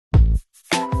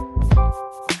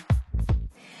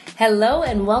Hello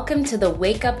and welcome to the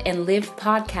Wake Up and Live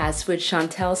podcast with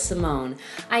Chantel Simone.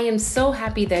 I am so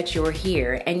happy that you're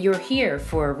here, and you're here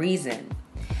for a reason.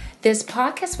 This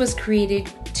podcast was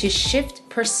created to shift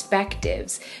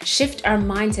perspectives, shift our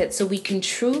mindset so we can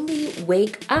truly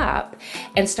wake up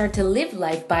and start to live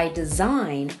life by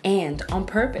design and on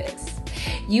purpose.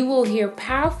 You will hear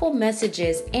powerful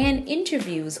messages and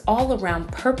interviews all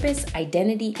around purpose,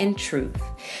 identity, and truth.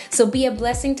 So be a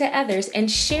blessing to others and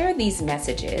share these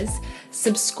messages.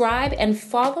 Subscribe and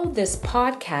follow this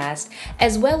podcast,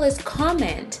 as well as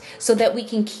comment so that we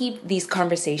can keep these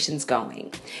conversations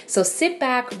going. So sit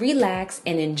back, relax,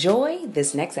 and enjoy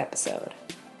this next episode.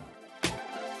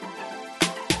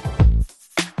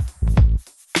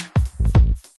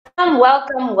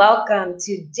 Welcome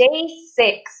to day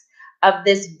 6 of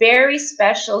this very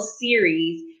special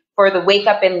series for the Wake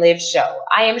Up and Live show.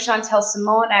 I am Chantel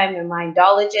Simone. I am a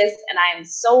mindologist, and I am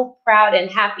so proud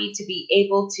and happy to be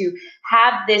able to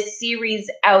have this series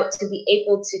out, to be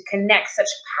able to connect such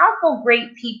powerful,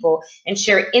 great people and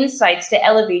share insights to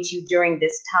elevate you during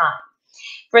this time.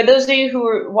 For those of you who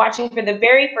are watching for the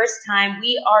very first time,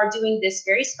 we are doing this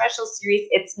very special series.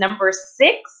 It's number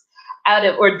 6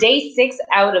 day 6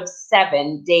 out of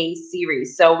 7 day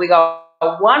series. So we got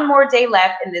one more day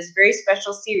left in this very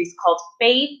special series called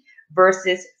Faith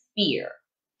versus Fear.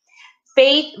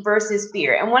 Faith versus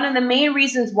fear. And one of the main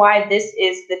reasons why this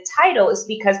is the title is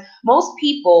because most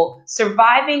people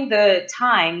surviving the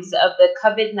times of the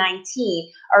COVID-19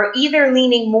 are either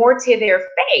leaning more to their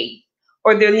faith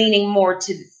or they're leaning more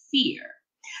to the fear.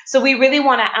 So we really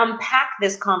want to unpack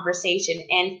this conversation.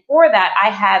 And for that, I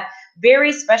have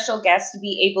very special guests to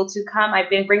be able to come. I've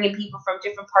been bringing people from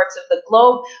different parts of the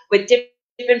globe with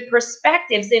different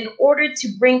perspectives in order to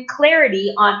bring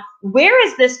clarity on where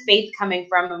is this faith coming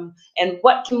from and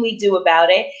what can we do about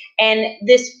it? And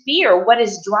this fear, what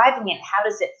is driving it? How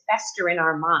does it fester in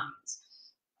our minds?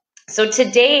 So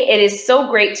today it is so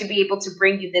great to be able to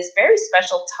bring you this very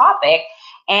special topic.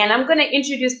 And I'm going to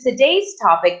introduce today's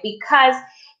topic because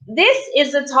this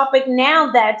is a topic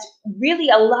now that really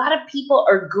a lot of people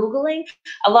are Googling,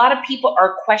 a lot of people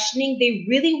are questioning. They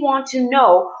really want to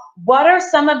know, what are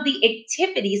some of the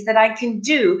activities that I can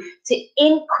do to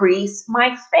increase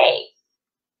my faith?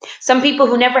 Some people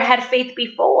who never had faith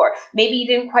before, maybe you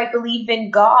didn't quite believe in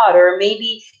God, or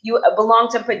maybe you belong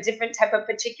to a different type of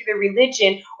particular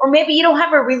religion, or maybe you don't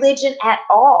have a religion at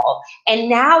all. And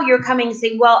now you're coming and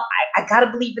saying, well, I got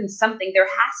to believe in something. There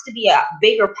has to be a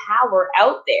bigger power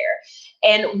out there.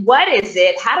 And what is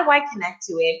it? How do I connect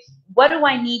to it? What do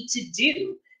I need to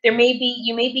do? You may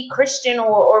be Christian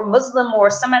or Muslim or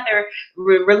some other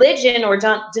religion or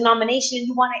denomination, and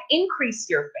you want to increase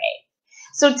your faith.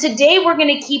 So today we're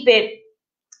going to keep it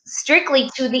strictly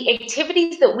to the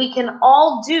activities that we can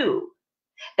all do,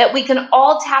 that we can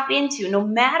all tap into, no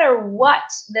matter what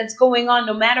that's going on,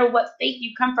 no matter what faith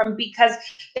you come from, because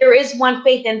there is one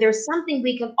faith and there's something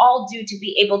we can all do to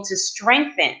be able to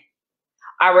strengthen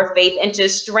our faith and to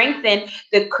strengthen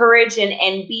the courage and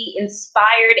be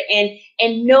inspired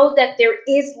and know that there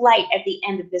is light at the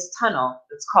end of this tunnel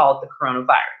that's called the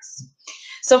coronavirus.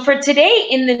 So for today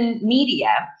in the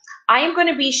media, I am going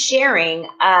to be sharing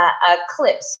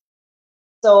clips.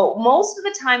 So most of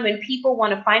the time when people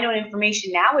want to find out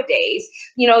information nowadays,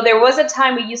 there was a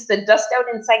time we used to dust out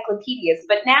encyclopedias,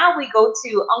 but now we go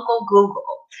to Uncle Google.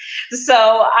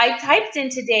 So I typed in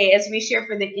today, as we share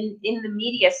in the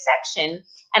media section,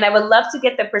 and I would love to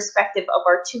get the perspective of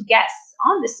our 2 guests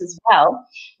on this as well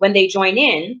when they join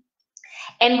in.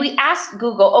 And we asked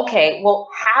Google, okay, well,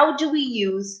 how do we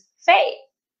use faith?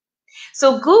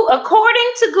 So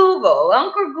according to Google,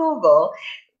 Uncle Google,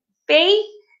 faith,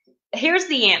 here's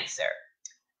the answer.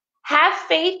 Have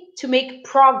faith to make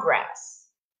progress.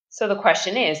 So the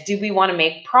question is, do we want to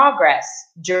make progress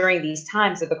during these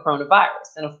times of the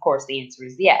coronavirus? And of course, the answer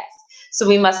is yes. So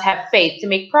we must have faith to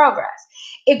make progress.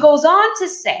 It goes on to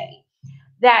say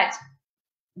that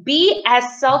be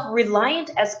as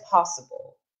self-reliant as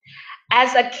possible,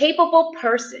 as a capable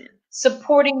person,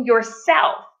 supporting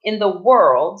yourself in the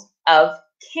world of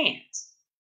can't.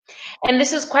 And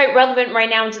this is quite relevant right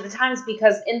now into the times,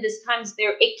 because in this times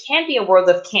it can be a world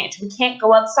of can't. We can't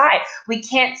go outside. We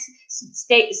can't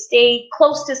stay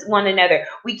close to one another.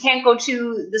 We can't go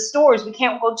to the stores. We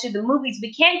can't go to the movies.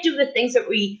 We can't do the things that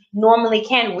we normally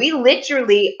can. We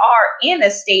literally are in a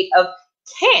state of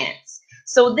can't.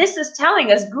 So this is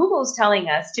telling us, Google's telling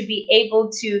us, to be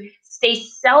able to stay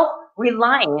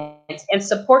self-reliant and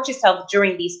support yourself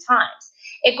during these times.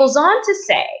 It goes on to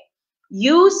say,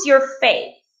 use your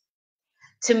faith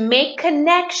to make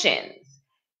connections,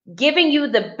 giving you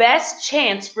the best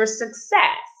chance for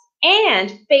success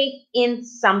and faith in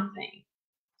something.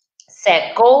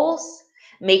 Set goals,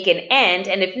 make an end,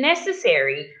 and if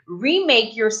necessary,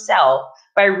 remake yourself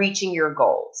by reaching your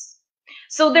goals.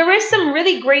 So there is some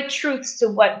really great truths to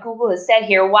what Google has said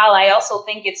here, while I also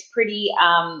think it's pretty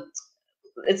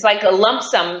it's like a lump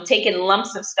sum, taking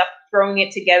lumps of stuff, throwing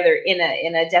it together in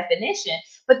a definition.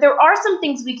 But there are some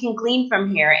things we can glean from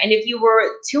here. And if you were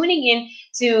tuning in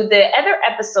to the other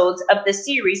episodes of the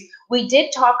series, we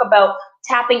did talk about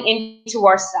tapping into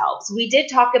ourselves. We did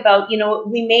talk about,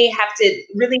 we may have to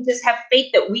really just have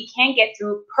faith that we can get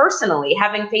through personally,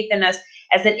 having faith in us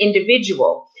as an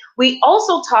individual. We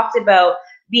also talked about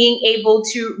being able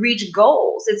to reach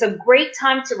goals. It's a great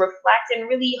time to reflect and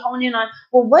really hone in on,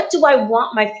 well, what do I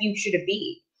want my future to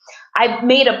be? I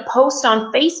made a post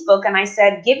on Facebook and I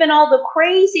said, given all the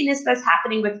craziness that's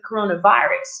happening with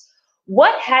coronavirus,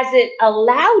 what has it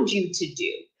allowed you to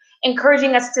do?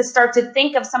 Encouraging us to start to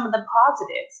think of some of the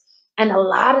positives. And a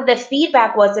lot of the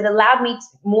feedback was it allowed me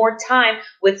more time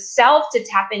with self, to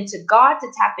tap into God, to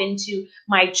tap into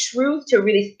my truth, to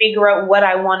really figure out what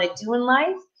I want to do in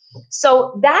life.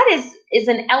 So that is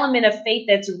an element of faith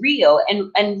that's real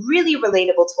and really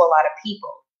relatable to a lot of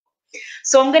people.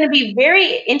 So I'm going to be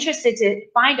very interested to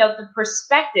find out the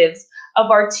perspectives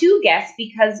of our two guests,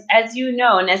 because as you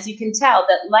know, and as you can tell,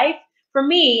 that life for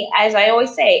me, as I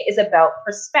always say, is about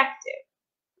perspective.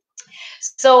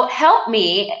 So help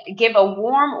me give a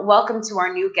warm welcome to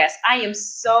our new guest. I am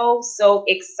so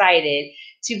excited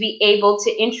to be able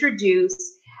to introduce,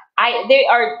 they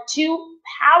are two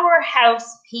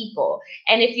powerhouse people.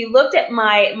 And if you looked at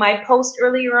my post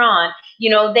earlier on,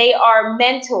 they are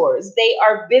mentors,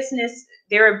 they're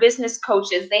business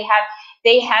coaches,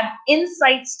 they have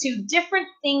insights to different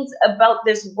things about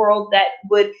this world that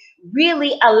would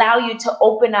really allow you to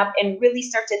open up and really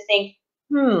start to think,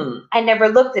 I never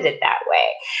looked at it that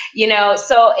way.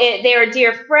 So they are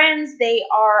dear friends. They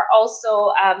are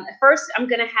also, first I'm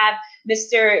going to have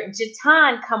Mr.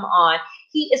 Jitan come on.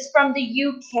 He is from the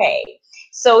UK.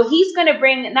 So he's going to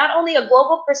bring not only a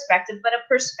global perspective, but a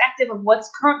perspective of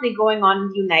what's currently going on in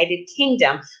the United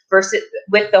Kingdom versus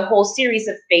with the whole series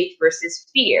of faith versus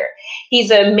fear.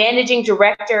 He's a managing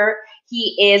director.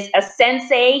 He is a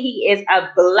sensei. He is a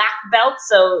black belt.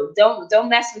 So don't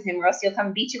mess with him, or else he'll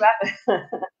come beat you up.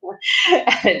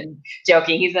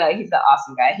 Joking. He's an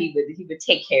awesome guy. He would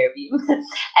take care of you.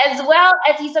 As well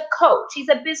as he's a coach. He's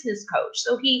a business coach.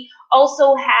 So he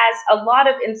also has a lot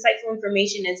of insightful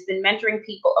information and has been mentoring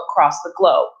people across the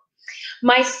globe.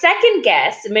 My second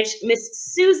guest, Miss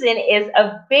Susan, is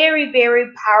a very very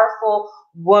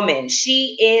woman.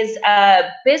 She is a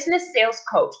business sales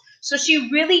coach. So she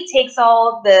really takes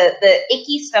all the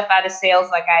icky stuff out of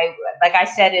sales, like I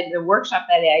said in the workshop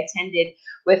that I attended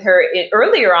with her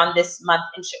earlier on this month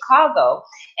in Chicago.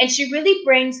 And she really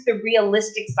brings the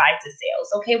realistic side to sales.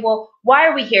 Okay, well, why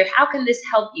are we here? How can this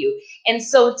help you? And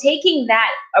so taking that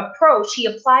approach, he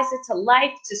applies it to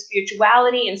life, to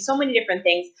spirituality, and so many different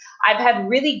things. I've had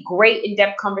really great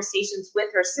in-depth conversations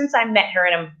with her since I met her,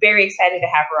 and I'm very excited to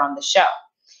have her on the show.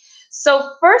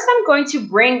 So first I'm going to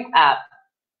bring up,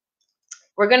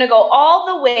 we're going to go all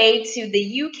the way to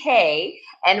the UK,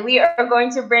 and we are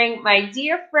going to bring my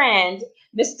dear friend,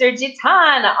 Mr.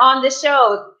 Jitan, on the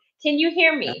show. Can you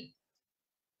hear me?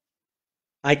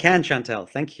 I can, Chantel.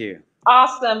 Thank you.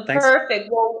 Awesome. Thanks. Perfect.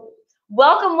 Well,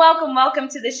 welcome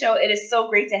to the show. It is so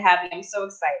great to have you. I'm so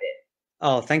excited.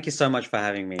 Oh, thank you so much for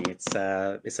having me. It's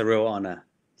a real honor.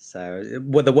 So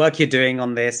with the work you're doing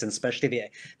on this, and especially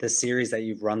the series that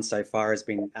you've run so far, has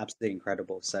been absolutely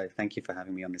incredible. So thank you for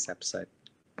having me on this episode.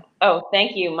 Oh,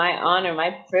 thank you. My honor,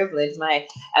 my privilege, my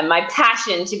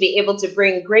passion to be able to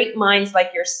bring great minds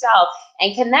like yourself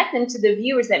and connect them to the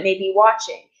viewers that may be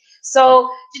watching. So,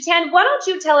 Jitan, why don't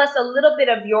you tell us a little bit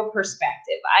of your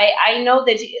perspective? I know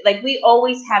that we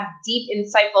always have deep,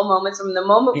 insightful moments from the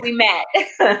moment we met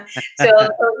so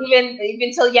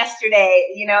even till yesterday,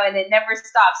 and it never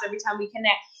stops every time we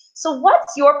connect. So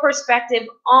what's your perspective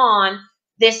on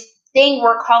this thing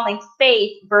we're calling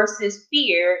faith versus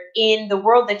fear in the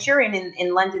world that you're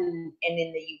in London and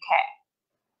in the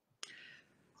UK?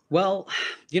 Well,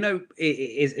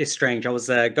 it's strange. I was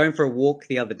going for a walk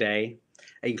the other day,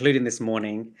 including this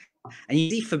morning, and you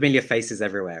see familiar faces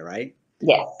everywhere, right?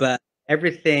 Yes. But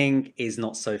everything is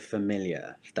not so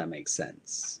familiar, if that makes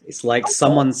sense. It's like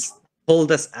someone's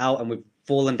pulled us out and we've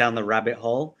fallen down the rabbit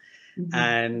hole. Mm-hmm.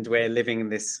 And we're living in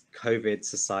this COVID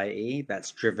society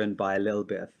that's driven by a little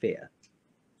bit of fear.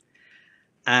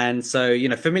 And so,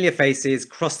 familiar faces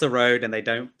cross the road and they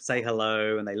don't say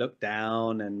hello and they look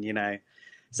down and,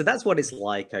 so that's what it's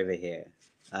like over here.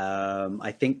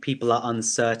 I think people are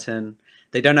uncertain.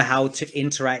 They don't know how to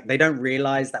interact. They don't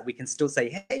realize that we can still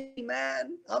say, "Hey,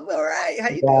 man, I'm all right. How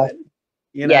you doing?"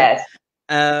 You know. Yes.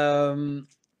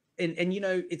 And you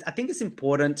know, I think it's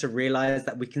important to realize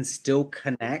that we can still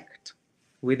connect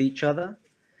with each other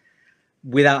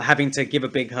without having to give a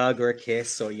big hug or a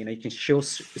kiss, or you know, you can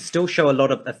still show a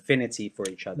lot of affinity for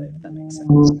each other, if that makes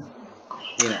sense.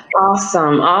 You know.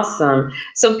 Awesome.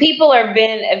 So people are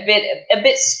been a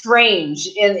bit strange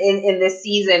in this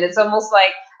season. It's almost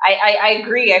like I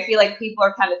agree. I feel like people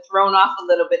are kind of thrown off a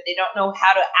little bit. They don't know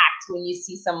how to act when you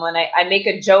see someone. I make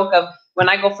a joke of when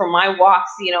I go for my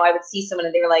walks, you know, I would see someone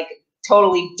and they're like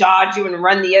totally dodge you and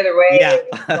run the other way. Yeah.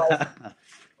 Like,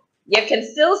 you can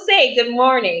still say good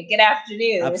morning, good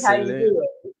afternoon, Absolutely. how you doing.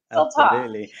 Still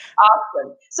Absolutely. talk.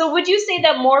 Awesome. So would you say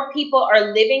that more people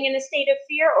are living in a state of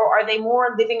fear, or are they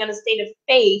more living in a state of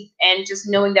faith and just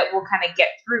knowing that we'll kind of get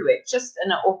through it, just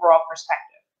in an overall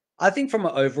perspective? I think from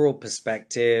an overall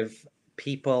perspective,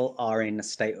 people are in a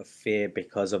state of fear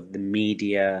because of the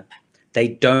media. They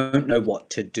don't know what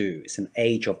to do. It's an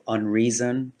age of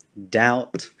unreason,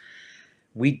 doubt.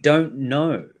 We don't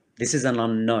know. This is an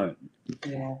unknown.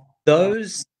 Yeah.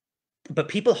 But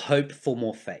people hope for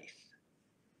more faith.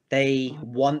 They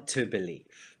want to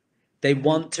believe. They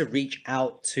want to reach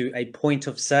out to a point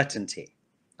of certainty.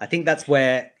 I think that's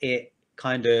where it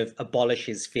kind of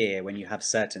abolishes fear, when you have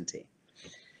certainty.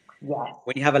 Yes.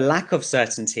 When you have a lack of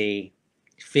certainty,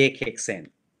 fear kicks in.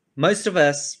 Most of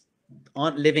us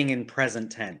aren't living in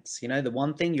present tense. You know, the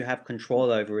one thing you have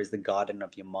control over is the garden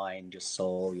of your mind, your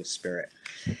soul, your spirit.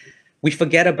 We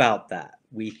forget about that.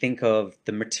 We think of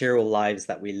the material lives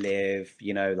that we live,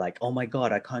 you know, like, oh my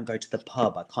God, I can't go to the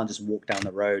pub. I can't just walk down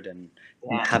the road and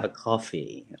have a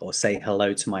coffee or say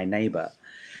hello to my neighbor.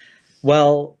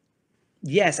 Well,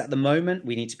 yes, at the moment,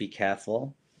 we need to be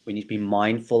careful. We need to be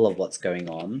mindful of what's going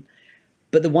on.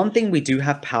 But the one thing we do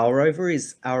have power over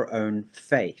is our own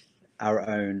faith, our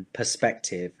own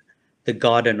perspective, the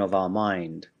garden of our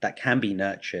mind that can be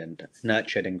nurtured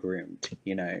and groomed,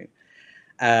 you know.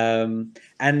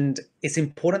 And it's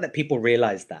important that people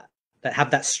realize that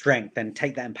have that strength and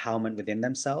take that empowerment within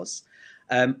themselves.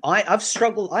 I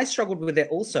struggled with it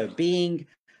also, being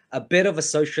a bit of a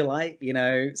socialite, you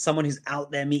know, someone who's out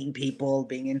there meeting people,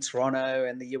 being in Toronto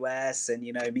and the US and,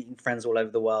 you know, meeting friends all over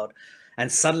the world.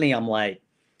 And suddenly I'm like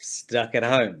stuck at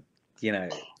home, you know.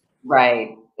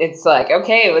 Right. It's like,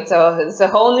 okay, it's a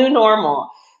whole new normal.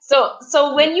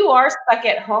 So when you are stuck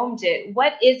at home, Jit,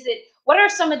 what are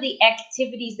some of the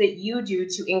activities that you do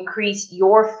to increase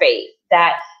your faith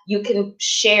that you can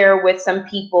share with some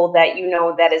people that you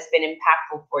know that has been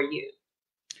impactful for you?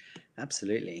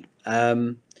 Absolutely.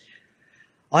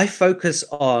 I focus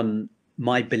on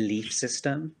my belief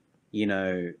system, you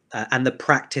know, and the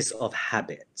practice of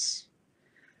habits.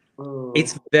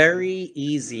 It's very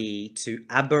easy to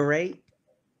aberrate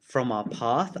from our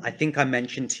path. I think I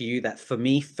mentioned to you that for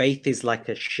me, faith is like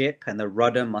a ship, and the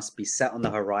rudder must be set on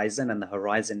the horizon, and the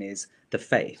horizon is the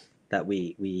faith that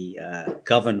we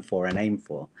govern for and aim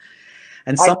for.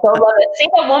 And I so love it. Say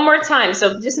that one more time.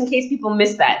 So just in case people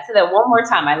miss that, say that one more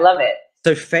time. I love it.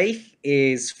 So faith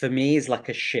is, for me, is like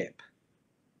a ship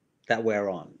that we're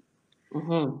on.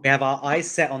 We have our eyes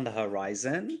set on the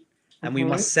horizon, and we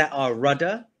must set our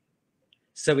rudder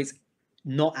so it's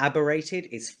not aberrated,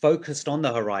 it's focused on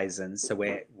the horizon, so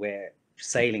we're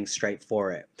sailing straight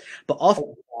for it. But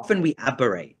often we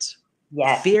aberrate.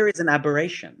 Yes. Fear is an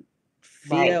aberration.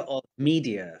 Fear of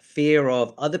media, fear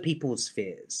of other people's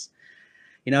fears.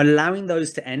 You know, allowing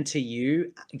those to enter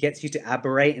you gets you to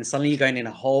aberrate, and suddenly you're going in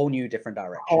a whole new different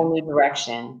direction. Whole new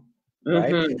direction.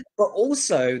 Right? But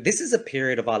also, this is a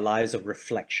period of our lives of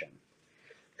reflection.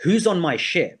 Who's on my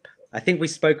ship? I think we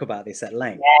spoke about this at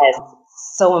length. Yes,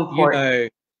 so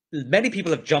important. You know, many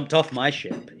people have jumped off my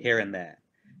ship here and there.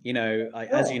 You know,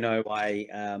 as you know, I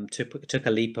took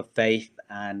a leap of faith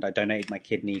and I donated my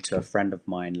kidney to a friend of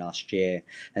mine last year,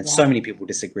 and so many people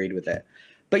disagreed with it.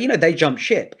 But you know, they jumped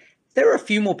ship. There are a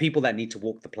few more people that need to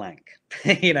walk the plank.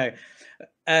 You know,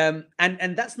 and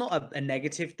that's not a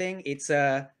negative thing. It's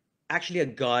actually a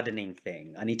gardening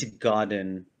thing. I need to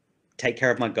garden, take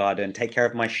care of my garden, take care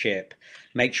of my ship,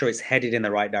 make sure it's headed in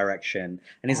the right direction,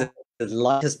 and is as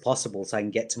light as possible so I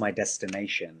can get to my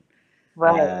destination.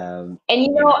 Right. And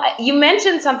you know, you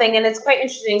mentioned something, and it's quite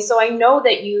interesting. So I know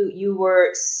that you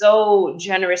were so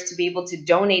generous to be able to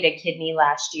donate a kidney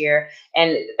last year,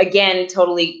 and again,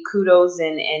 totally kudos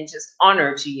and just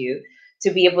honor to you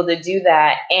to be able to do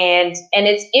that. And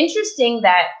it's interesting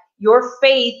that your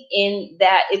faith in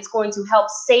that it's going to help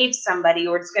save somebody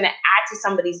or it's going to add to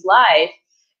somebody's life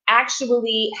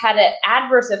actually had an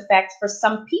adverse effect for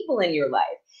some people in your life.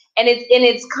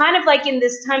 it's kind of like in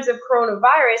this times of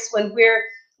coronavirus,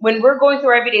 when we're going through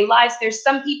our everyday lives, there's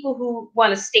some people who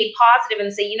want to stay positive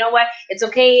and say, you know what, it's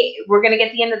okay, we're going to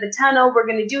get the end of the tunnel, we're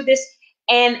going to do this.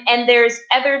 And there's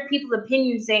other people's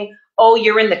opinions saying, oh,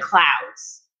 you're in the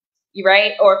clouds,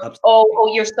 right? Or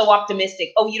oh, you're so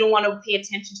optimistic. Oh, you don't want to pay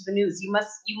attention to the news. You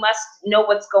must know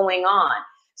what's going on.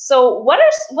 So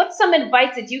what's some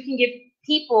advice that you can give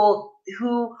people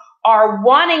who are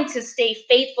wanting to stay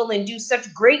faithful and do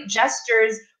such great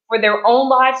gestures for their own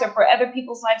lives or for other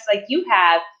people's lives like you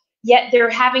have, yet they're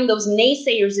having those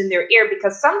naysayers in their ear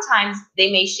because sometimes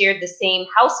they may share the same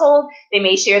household, they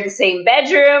may share the same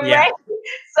bedroom, right?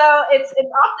 So it's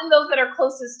often those that are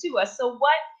closest to us. So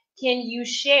what can you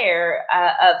share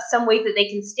of some ways that they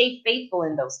can stay faithful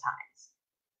in those times?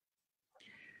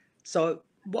 So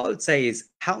what I would say is,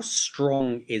 how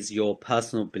strong is your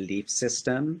personal belief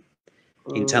system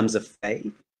in terms of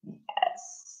faith?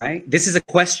 Yes. Right? This is a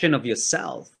question of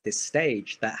yourself, this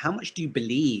stage, that how much do you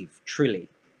believe truly?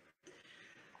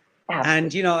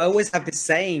 Absolutely. And, I always have this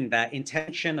saying that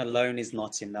intention alone is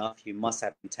not enough. You must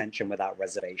have intention without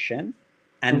reservation.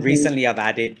 And recently I've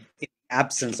added in the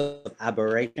absence of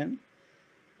aberration.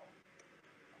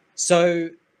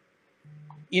 So,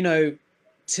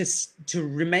 to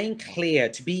remain clear,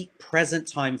 to be present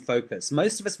time focused.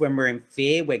 Most of us, when we're in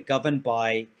fear, we're governed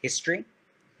by history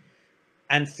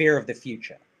and fear of the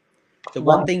future. The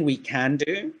one thing we can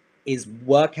do is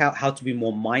work out how to be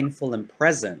more mindful and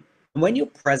present. And when you're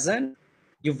present,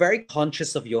 you're very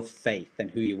conscious of your faith and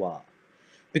who you are.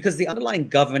 Because the underlying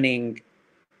governing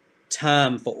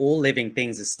term for all living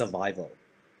things is survival.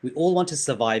 We all want to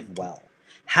survive well.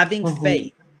 Having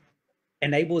faith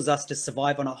enables us to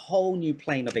survive on a whole new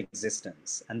plane of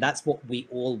existence. And that's what we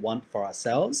all want for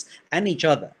ourselves and each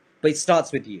other. But it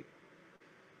starts with you.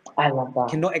 I love that. You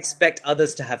cannot expect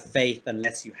others to have faith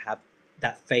unless you have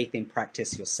that faith in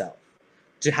practice yourself,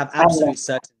 to have absolute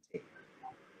certainty.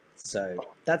 So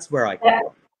that's where I come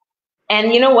from.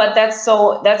 And you know what? That's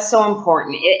so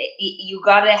important. You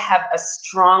got to have a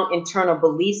strong internal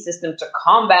belief system to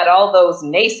combat all those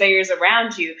naysayers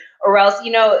around you, or else,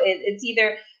 it's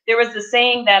either, there was the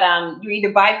saying that you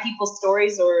either buy people's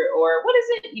stories or what is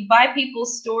it? You buy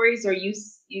people's stories or you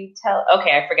tell.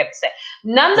 Okay, I forget to say.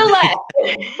 Nonetheless,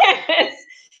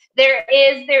 there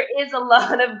is a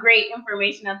lot of great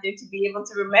information out there to be able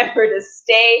to remember to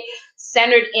stay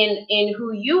centered in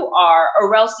who you are,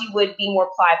 or else you would be more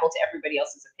pliable to everybody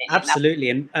else's opinion.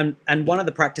 Absolutely. And one of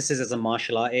the practices as a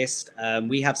martial artist,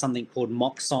 we have something called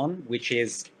Moxon, which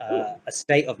is a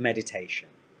state of meditation,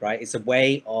 right? It's a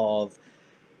way of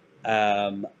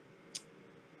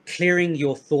clearing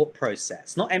your thought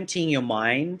process, not emptying your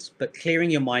mind, but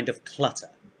clearing your mind of clutter.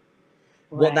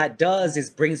 Right. What that does is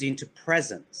brings you into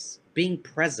presence. Being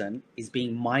present is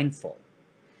being mindful.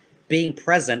 Being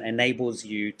present enables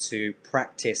you to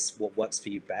practice what works for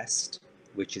you best,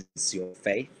 which is your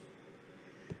faith,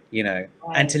 right.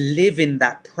 And to live in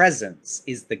that presence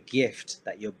is the gift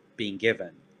that you're being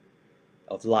given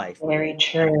of life. Very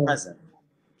true. Present.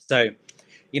 So,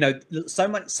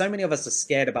 so many of us are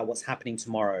scared about what's happening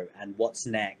tomorrow and what's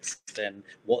next and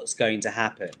what's going to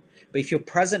happen. But if you're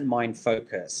present mind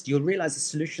focused, you'll realize the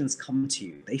solutions come to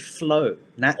you. They flow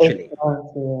naturally.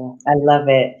 I love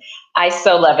it. I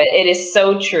so love it. It is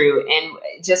so true.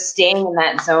 And just staying in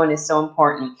that zone is so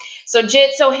important. So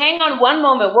Jit, so hang on one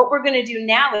moment. What we're going to do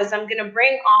now is I'm going to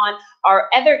bring on our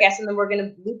other guests, and then we're going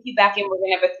to loop you back in. We're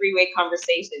going to have a three-way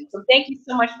conversation. So thank you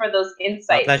so much for those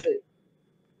insights.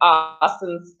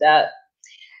 Awesome stuff.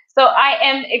 So I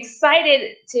am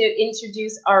excited to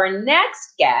introduce our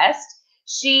next guest.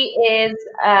 She is,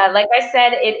 like I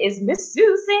said, it is Miss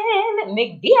Susan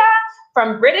McVia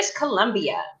from British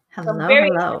Columbia. Hello, so very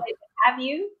hello. excited to have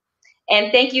you.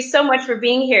 And thank you so much for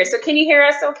being here. So can you hear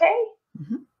us okay?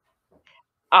 Mm-hmm.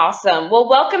 Awesome. Well,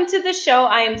 welcome to the show.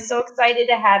 I am so excited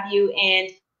to have you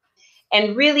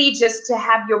and really just to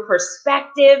have your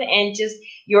perspective and just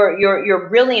your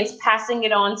brilliance, passing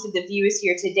it on to the viewers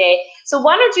here today. So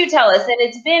why don't you tell us, and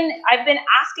I've been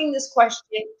asking this question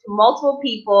to multiple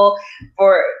people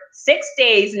for 6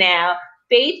 days now,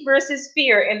 faith versus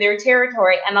fear in their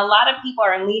territory, and a lot of people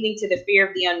are leaning to the fear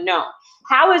of the unknown.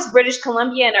 How is British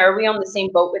Columbia, and are we on the same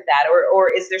boat with that, or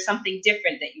is there something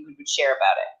different that you would share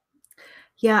about it?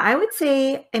 Yeah, I would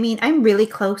say, I'm really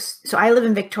close. So I live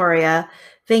in Victoria.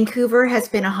 Vancouver has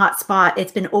been a hot spot.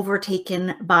 It's been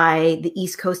overtaken by the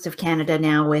east coast of Canada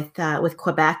now with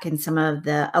Quebec and some of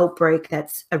the outbreak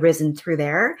that's arisen through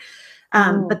there.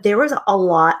 But there was a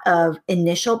lot of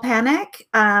initial panic.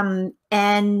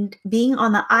 And being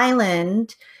on the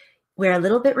island, we're a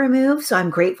little bit removed. So I'm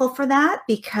grateful for that,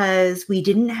 because we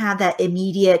didn't have that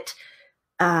immediate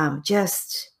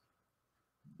just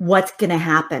what's going to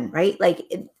happen, right? Like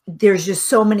there's just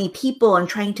so many people and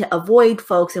trying to avoid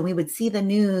folks. And we would see the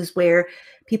news where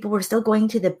people were still going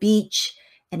to the beach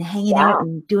and hanging out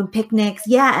and doing picnics.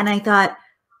 Yeah. And I thought,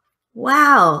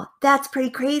 wow, that's pretty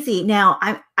crazy. Now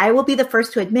I will be the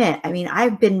first to admit, I mean, I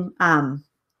have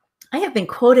been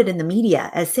quoted in the media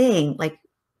as saying, like,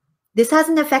 this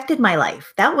hasn't affected my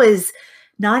life. That was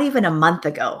not even a month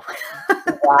ago.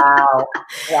 Wow.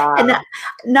 Wow. And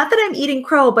not that I'm eating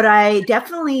crow, but I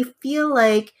definitely feel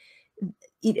like,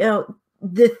 you know,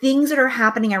 the things that are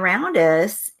happening around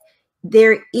us,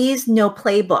 there is no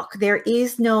playbook. There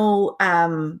is no,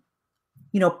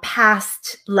 you know,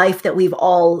 past life that we've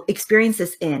all experienced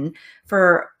this in.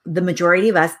 For the majority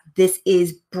of us, this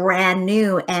is brand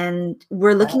new, and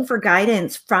we're looking for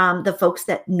guidance from the folks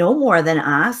that know more than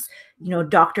us, you know,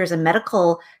 doctors and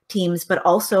medical teams, but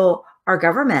also our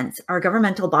governments, our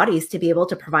governmental bodies, to be able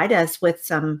to provide us with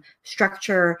some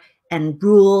structure and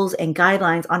rules and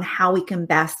guidelines on how we can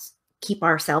best keep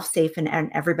ourselves safe and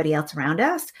everybody else around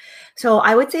us. So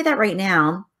I would say that right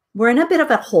now we're in a bit of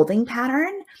a holding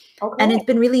pattern. Okay. And it's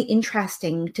been really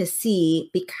interesting to see,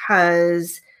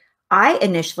 because I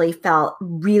initially felt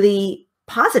really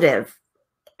positive,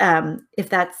 and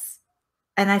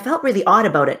I felt really odd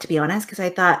about it, to be honest, because I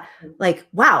thought, like,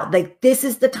 wow, like this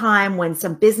is the time when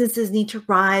some businesses need to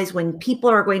rise, when people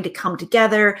are going to come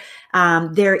together.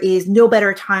 There is no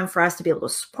better time for us to be able to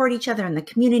support each other in the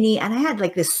community. And I had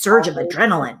like this surge of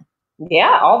adrenaline.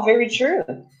 Yeah, all very true.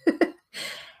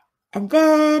 And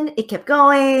then it kept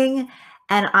going.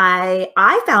 And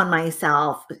I found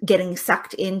myself getting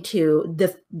sucked into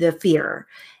the fear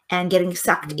and getting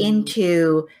sucked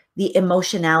into the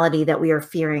emotionality that we are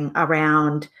fearing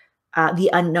around the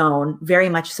unknown, very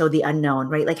much so the unknown,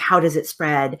 right? Like, how does it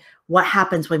spread? What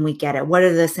happens when we get it? What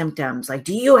are the symptoms? Like,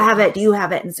 do you have it? Do you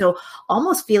have it? And so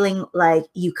almost feeling like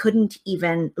you couldn't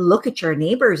even look at your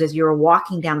neighbors as you were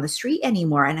walking down the street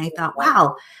anymore. And I thought,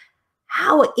 wow,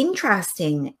 how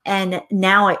interesting. And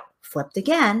now it flipped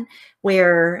again,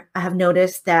 where I have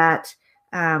noticed that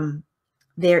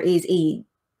there is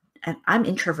I'm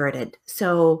introverted.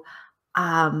 So,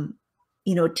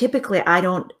 you know, typically I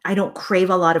don't crave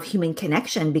a lot of human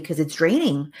connection because it's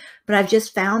draining, but I've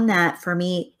just found that for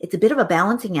me, it's a bit of a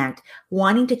balancing act,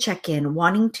 wanting to check in,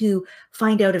 wanting to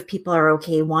find out if people are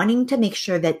okay, wanting to make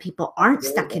sure that people aren't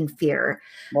stuck in fear,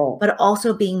 but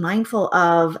also being mindful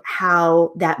of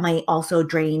how that might also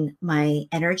drain my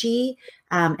energy,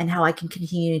 and how I can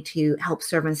continue to help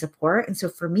serve and support. And so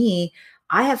for me,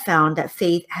 I have found that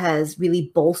faith has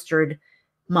really bolstered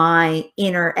my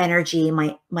inner energy,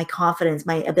 my confidence,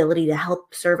 my ability to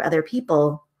help serve other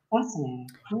people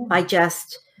by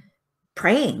just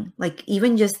praying. Like,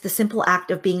 even just the simple act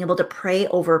of being able to pray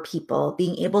over people,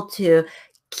 being able to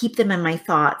keep them in my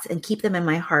thoughts and keep them in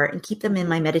my heart and keep them in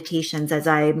my meditations as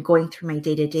I'm going through my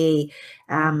day-to-day.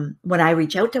 When I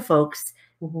reach out to folks,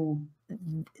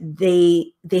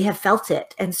 they have felt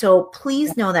it. And so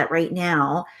please know that right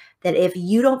now, that if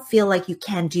you don't feel like you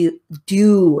can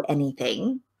do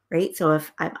anything, right? So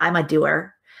if I'm a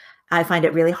doer, I find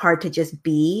it really hard to just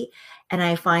be. And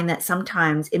I find that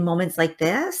sometimes in moments like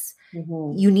this,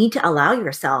 you need to allow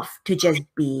yourself to just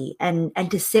be and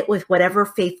to sit with whatever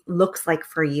faith looks like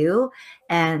for you.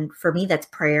 And for me, that's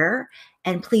prayer.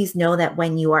 And please know that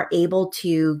when you are able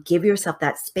to give yourself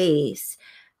that space,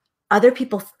 other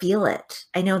people feel it.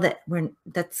 I know that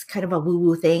that's kind of a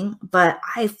woo-woo thing, but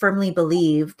I firmly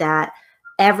believe that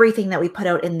everything that we put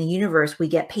out in the universe, we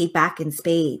get paid back in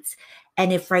spades.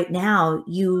 And if right now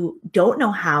you don't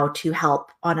know how to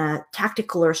help on a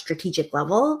tactical or strategic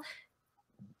level,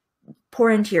 pour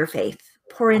into your faith,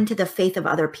 pour into the faith of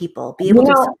other people, be able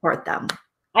to support them.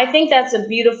 I think that's a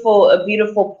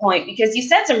beautiful point, because you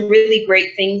said some really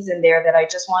great things in there that I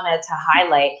just wanted to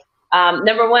highlight.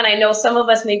 Number one, I know some of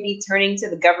us may be turning to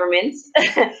the government.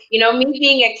 You know, me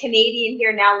being a Canadian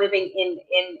here now living in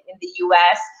the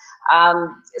US.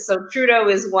 So Trudeau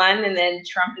is one, and then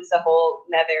Trump is a whole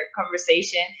nother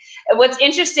conversation. And what's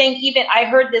interesting, even I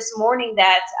heard this morning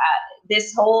that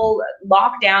this whole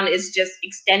lockdown is just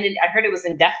extended. I heard it was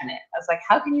indefinite. I was like,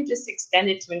 how can you just extend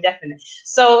it to indefinite?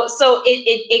 So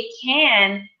it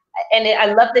can. And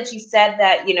I love that you said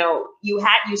that, you know, you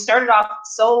started off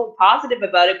so positive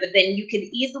about it, but then you could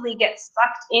easily get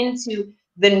sucked into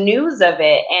the news of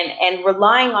it, and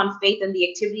relying on faith and the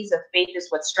activities of faith is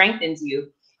what strengthens you.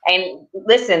 And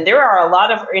listen, there are a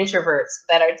lot of introverts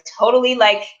that are totally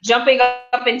like jumping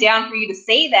up and down for you to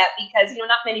say that, because, you know,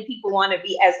 not many people want to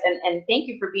be as, and thank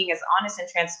you for being as honest and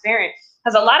transparent,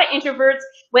 because a lot of introverts,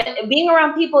 when being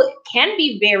around people can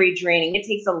be very draining. It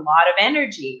takes a lot of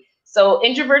energy. So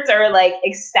introverts are like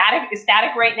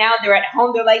ecstatic right now. They're at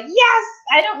home. They're like, yes,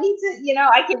 I don't need to, you know,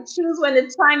 I can choose when to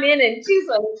chime in and choose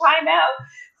when to chime out.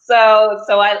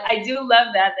 So I do love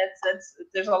that. That's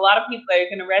there's a lot of people that are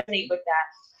going to resonate with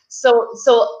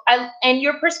that. And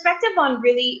your perspective on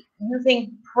really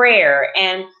using prayer,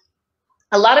 and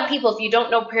a lot of people, if you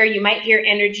don't know prayer, you might hear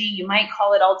energy, you might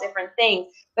call it all different things,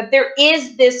 but there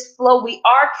is this flow. We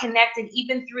are connected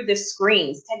even through the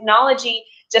screens. Technology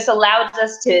just allows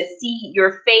us to see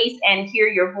your face and hear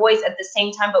your voice at the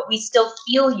same time, but we still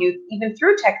feel you even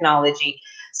through technology.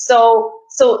 So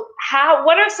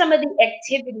what are some of the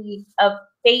activities of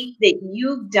faith that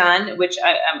you've done, which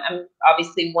I'm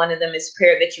obviously one of them is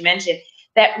prayer that you mentioned,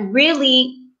 that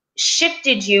really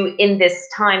shifted you in this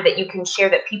time that you can share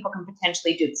that people can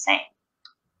potentially do the same?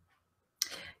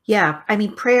 Yeah, I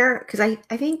mean, prayer, because I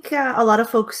think a lot of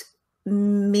folks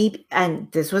maybe,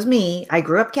 and this was me, I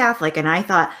grew up Catholic, and I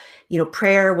thought, you know,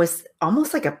 prayer was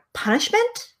almost like a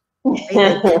punishment.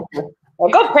 Right? Like, well,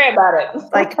 go pray about it.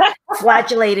 Like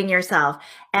flagellating yourself.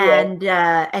 And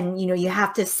and you know, you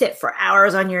have to sit for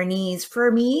hours on your knees.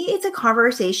 For me, it's a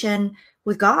conversation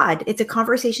with God. It's a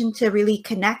conversation to really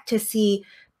connect, to see,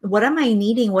 what am I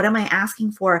needing? What am I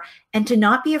asking for? And to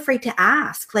not be afraid to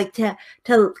ask, like to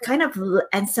kind of,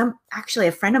 and actually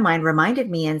a friend of mine reminded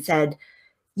me and said,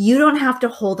 you don't have to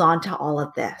hold on to all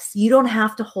of this. You don't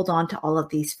have to hold on to all of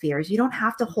these fears. You don't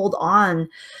have to hold on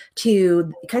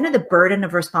to kind of the burden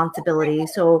of responsibility.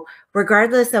 So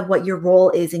regardless of what your role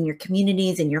is in your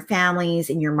communities, in your families,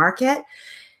 in your market,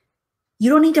 you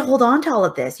don't need to hold on to all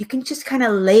of this. You can just kind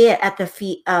of lay it at the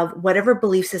feet of whatever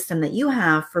belief system that you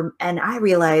have. And I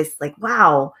realized, like,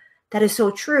 wow, that is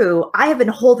so true. I have been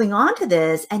holding on to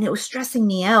this, and it was stressing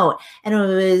me out. And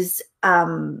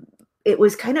it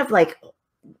was kind of like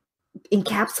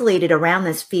encapsulated around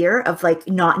this fear of like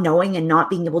not knowing and not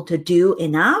being able to do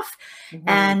enough. Mm-hmm.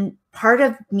 And part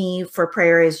of me for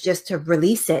prayer is just to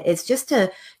release it. It's just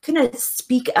to kind of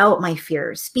speak out my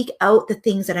fears, speak out the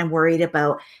things that I'm worried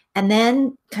about. And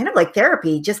then kind of like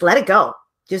therapy, just let it go.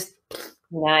 Just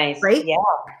nice. Right. Yeah.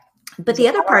 But the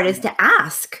other part is to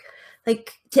ask,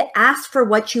 like to ask for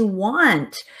what you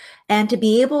want, and to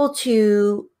be able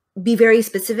to be very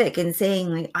specific in saying,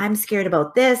 like, I'm scared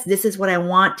about this. This is what I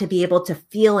want to be able to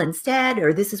feel instead,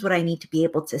 or this is what I need to be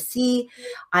able to see.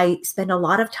 I spend a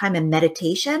lot of time in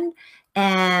meditation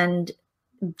and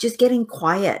just getting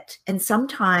quiet. And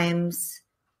sometimes,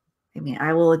 I mean,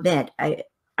 I will admit,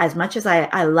 as much as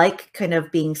I like kind of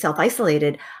being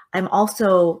self-isolated, I'm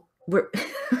also, we're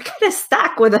kind of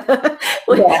stuck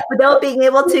without being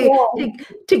able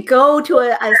to go to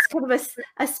a kind of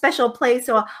a special place.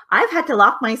 So I've had to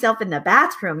lock myself in the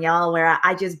bathroom, y'all, where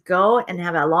I just go and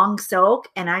have a long soak,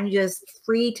 and I'm just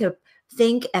free to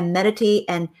think and meditate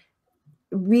and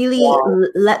really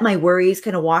let my worries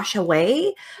kind of wash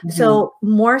away. Mm-hmm. So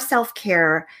more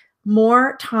self-care,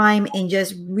 more time in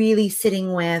just really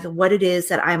sitting with what it is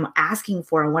that I'm asking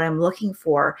for and what I'm looking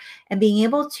for, and being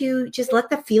able to just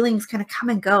let the feelings kind of come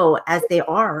and go as they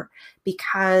are.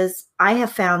 Because I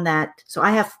have found that, so I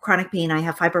have chronic pain, I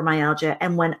have fibromyalgia,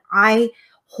 and when I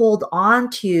hold on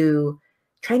to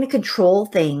trying to control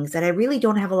things that I really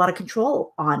don't have a lot of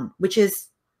control on, which is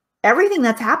everything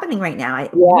that's happening right now, I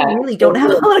really don't have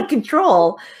a lot of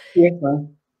control.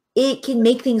 It can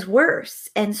make things worse.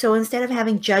 And so instead of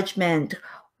having judgment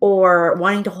or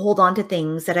wanting to hold on to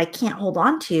things that I can't hold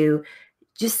on to,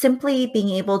 just simply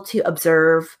being able to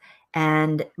observe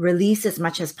and release as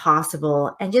much as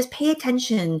possible, and just pay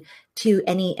attention to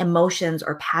any emotions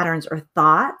or patterns or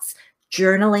thoughts,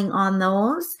 journaling on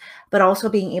those, but also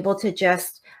being able to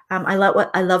just, I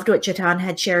loved what Chetan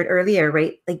had shared earlier,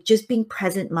 right? Like just being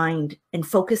present mind and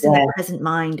focus in the present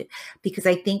mind. Because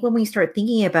I think when we start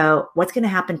thinking about what's going to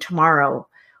happen tomorrow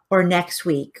or next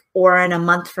week or in a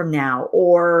month from now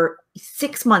or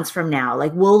 6 months from now,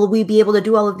 like, will we be able to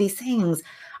do all of these things?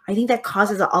 I think that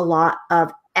causes a lot of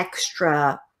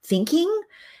extra thinking.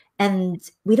 And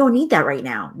we don't need that right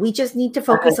now. We just need to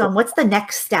focus on what's the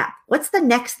next step? What's the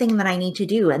next thing that I need to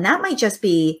do? And that might just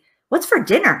be, what's for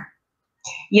dinner?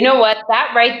 You know what?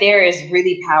 That right there is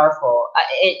really powerful.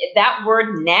 That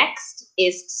word next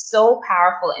is so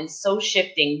powerful and so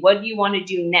shifting. What do you want to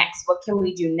do next? What can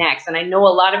we do next? And I know a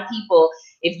lot of people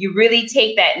if you really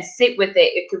take that and sit with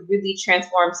it, it could really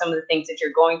transform some of the things that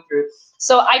you're going through.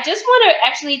 So I just want to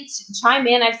actually chime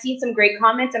in. I've seen some great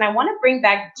comments, and I want to bring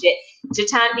back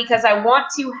Jitan, because I want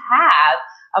to have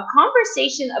a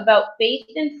conversation about faith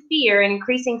and fear and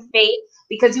increasing faith,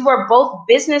 because you are both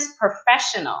business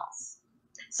professionals.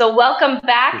 So welcome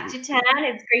back, Jitan.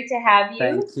 It's great to have you.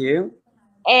 Thank you.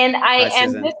 And I Hi, am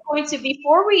Susan. just going to,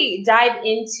 before we dive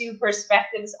into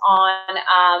perspectives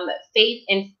on faith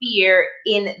and fear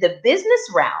in the business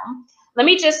realm, let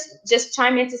me just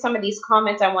chime into some of these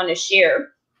comments I want to share.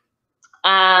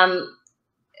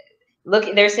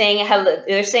 Look, they're saying hello.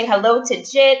 They're saying hello to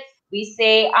Jit. We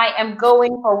say, I am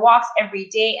going for walks every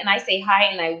day, and I say hi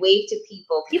and I wave to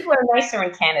people. People are nicer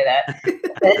in Canada.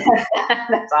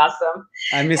 That's awesome.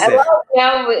 I miss it.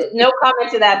 it. No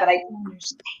comment to that, but I can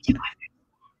understand.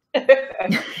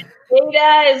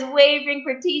 Jada is waving.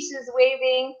 Pratisha is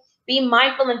waving. Be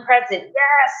mindful and present.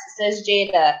 Yes, says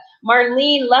Jada.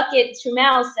 Marlene Luckett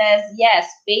Trumel says, yes,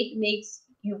 faith makes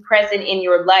you present in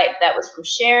your life. That was from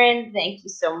Sharon. Thank you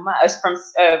so much. From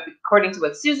according to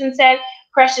what Susan said.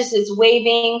 Precious is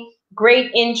waving.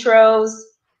 Great intros.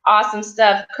 Awesome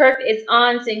stuff. Kirk is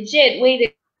on saying, Jit,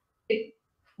 wait.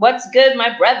 What's good,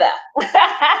 my brother?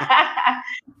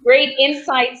 Great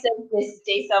insights of this,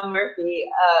 Jaisal Murphy.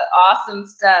 Awesome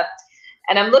stuff.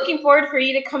 And I'm looking forward for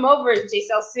you to come over,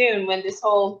 Jaisal, soon when this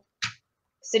whole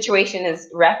situation is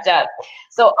wrapped up.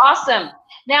 So awesome.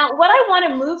 Now, what I want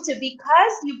to move to,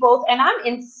 because you both, and I'm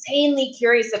insanely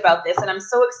curious about this, and I'm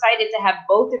so excited to have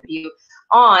both of you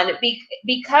on,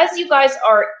 because you guys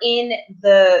are in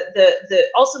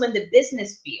also in the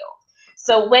business field.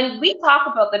 So when we talk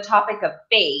about the topic of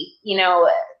faith, you know,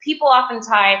 people often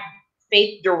tie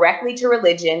faith directly to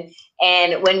religion.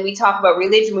 And when we talk about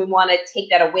religion, we want to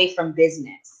take that away from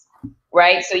business,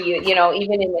 right? So, you know,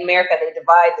 even in America, they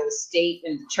divide the state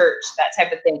and the church, that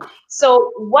type of thing.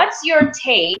 So what's your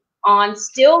take on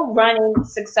still running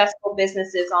successful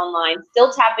businesses online,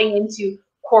 still tapping into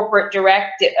corporate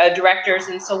directors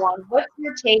and so on? What's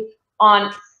your take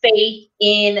on faith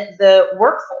in the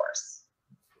workforce?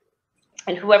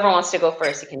 And whoever wants to go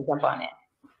first, you can jump on it.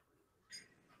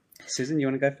 Susan, you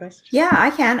want to go first? Yeah,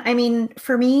 I can. I mean,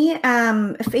 for me,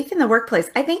 faith in the workplace,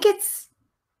 I think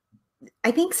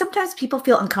sometimes people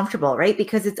feel uncomfortable, right?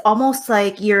 Because it's almost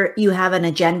like you have an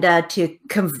agenda to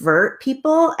convert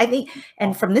people. I think,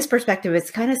 and from this perspective, it's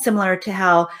kind of similar to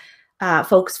how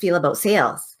folks feel about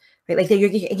sales. Right? Like you're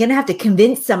going to have to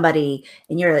convince somebody,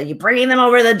 and you're bringing them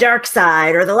over the dark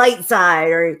side or the light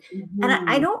side, and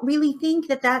I don't really think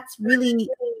that that's really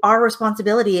our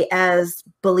responsibility as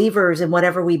believers in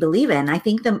whatever we believe in. I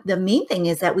think the main thing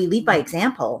is that we lead by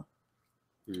example,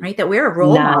 right? That we're a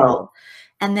role model,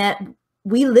 and that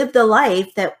we live the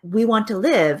life that we want to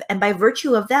live. And by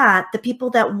virtue of that, the people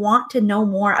that want to know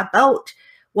more about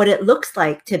what it looks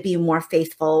like to be more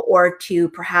faithful, or to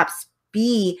perhaps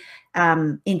be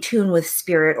in tune with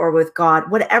spirit or with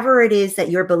God, whatever it is that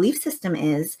your belief system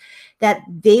is, that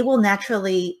they will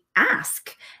naturally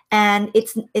ask. And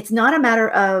it's not a matter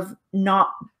of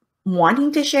not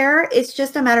wanting to share. It's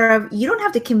just a matter of, you don't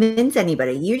have to convince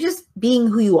anybody. You're just being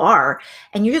who you are,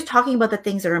 and you're just talking about the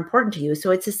things that are important to you.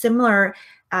 So it's a similar,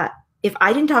 if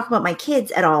I didn't talk about my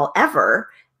kids at all, ever,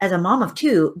 as a mom of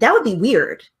two, that would be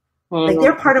weird. Like,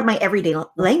 they're part of my everyday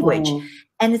language.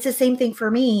 And it's the same thing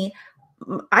for me.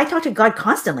 I talk to God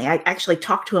constantly. I actually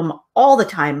talk to him all the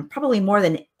time, probably more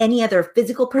than any other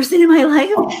physical person in my life.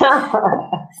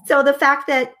 So the fact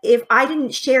that if I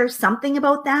didn't share something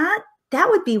about that, that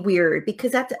would be weird,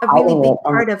 because that's a really big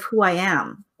part of who I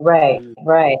am. Right,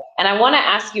 right. And I want to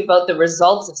ask you about the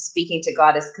results of speaking to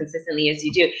God as consistently as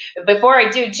you do. But before I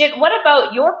do, Jit, what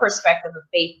about your perspective of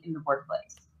faith in the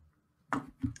workplace?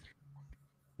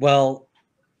 Well,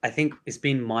 I think it's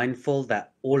being mindful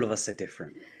that all of us are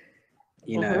different.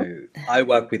 You know, I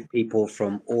work with people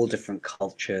from all different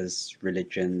cultures,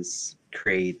 religions,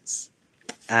 creeds.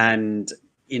 And,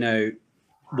 you know,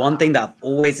 one thing that I've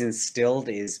always instilled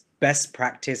is best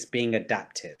practice being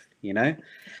adaptive, you know?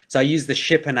 So I use the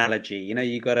ship analogy. You know,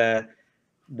 you got to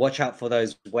watch out for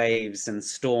those waves and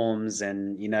storms,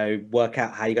 and, you know, work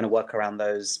out how you're going to work around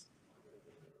those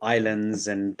islands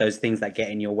and those things that get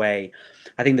in your way.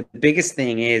 I think the biggest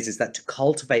thing is that to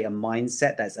cultivate a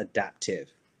mindset that's adaptive.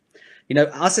 You know,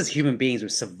 us as human beings,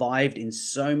 we've survived in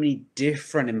so many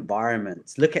different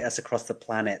environments. Look at us across the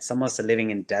planet. Some of us are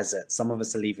living in deserts. Some of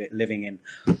us are living in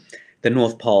the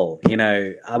North Pole. You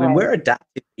know, I mean, we're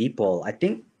adaptive people. I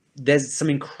think there's some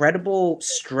incredible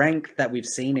strength that we've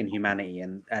seen in humanity,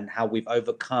 and how we've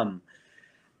overcome,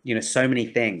 you know, so many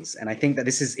things. And I think that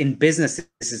this is, in business,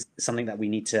 this is something that we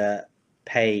need to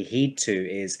pay heed to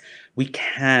is we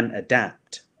can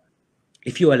adapt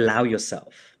if you allow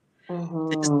yourself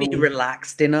to just be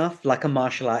relaxed enough, like a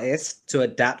martial artist, to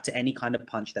adapt to any kind of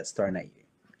punch that's thrown at you.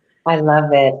 I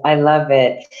love it. I love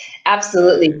it.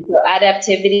 Absolutely. So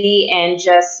adaptivity and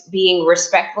just being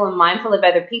respectful and mindful of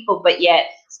other people, but yet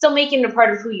still making it a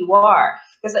part of who you are.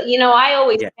 Because, you know, I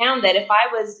always found that if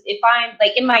I'm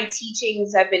like in my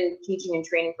teachings, I've been teaching and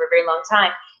training for a very long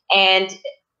time. And,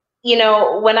 you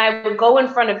know, when I would go in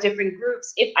front of different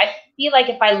groups, if I feel like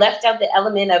if I left out the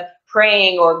element of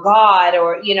praying or God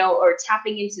or, you know, or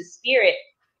tapping into spirit,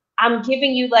 I'm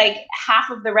giving you like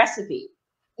half of the recipe.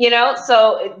 You know,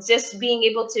 so just being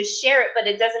able to share it, but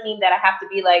it doesn't mean that I have to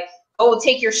be like, oh,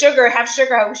 take your sugar, have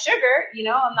sugar. You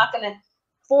know, I'm not going to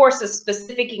force a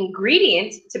specific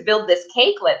ingredient to build this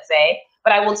cake, let's say,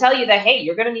 but I will tell you that, hey,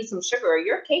 you're going to need some sugar or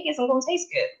your cake isn't going to taste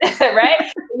good,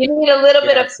 right? You need a little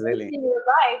bit of food in your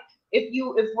life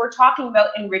if we're talking about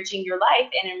enriching your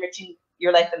life and enriching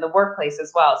your life in the workplace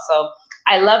as well. So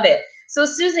I love it. So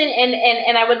Susan,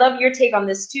 and I would love your take on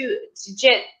this too,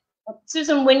 Jit.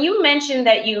 Susan, when you mentioned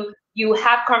that you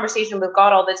have conversation with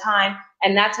God all the time,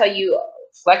 and that's how you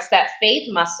flex that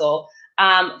faith muscle.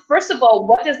 First of all,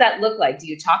 what does that look like? Do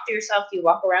you talk to yourself? Do you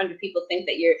walk around? Do people think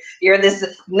that you're this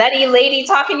nutty lady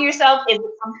talking to yourself? Is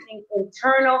it something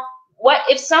internal? What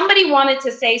if somebody wanted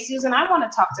to say, Susan, I want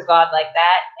to talk to God like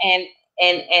that,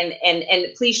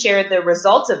 and please share the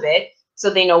results of it so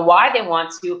they know why they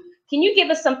want to. Can you give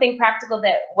us something practical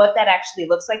that what that actually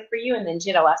looks like for you? And then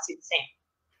Jit, I'll ask you the same.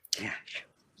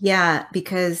 Yeah,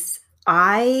 because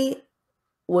I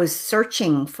was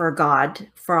searching for God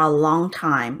for a long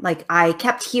time. Like I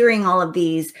kept hearing all of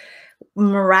these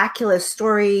miraculous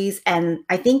stories. And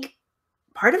I think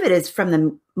part of it is from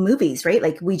the movies, right?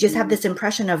 Like we just have this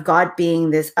impression of God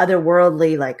being this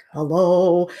otherworldly, like,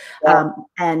 hello,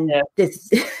 this,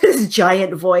 this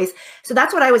giant voice. So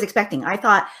that's what I was expecting. I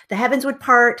thought the heavens would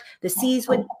part, the seas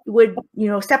would, you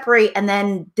know, separate. And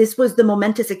then this was the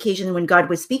momentous occasion when God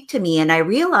would speak to me. And I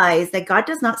realized that God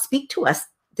does not speak to us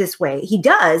this way. He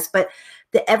does, but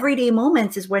the everyday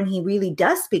moments is when he really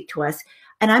does speak to us.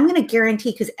 And I'm going to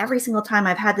guarantee, because every single time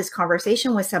I've had this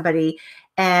conversation with somebody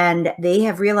and they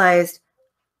have realized,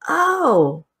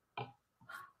 oh,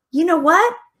 you know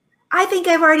what? I think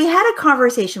I've already had a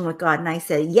conversation with God. And I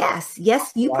said, yes,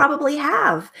 you probably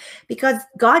have, because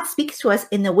God speaks to us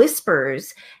in the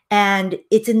whispers, and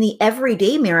it's in the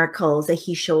everyday miracles that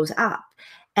he shows up.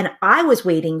 And I was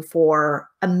waiting for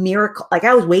a miracle, like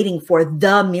I was waiting for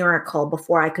the miracle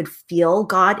before I could feel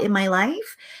God in my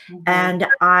life. And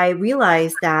I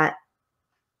realized that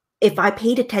if I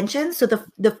paid attention, so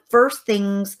the first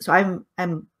things, so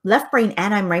I'm left brain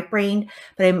and I'm right brain,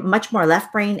 but I'm much more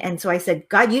left brain. And so I said,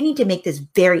 God, you need to make this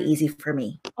very easy for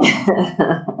me.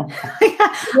 I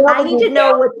need to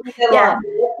know what, be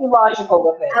logical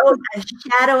with it. Without a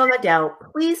shadow of a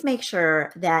doubt, please make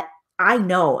sure that I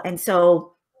know. And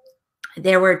so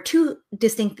there were two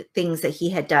distinct things that he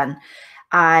had done.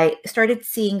 I started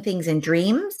seeing things in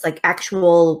dreams, like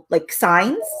actual like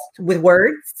signs with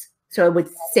words. So I would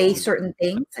say certain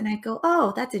things and I'd go,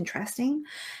 oh, that's interesting.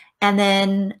 And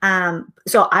then,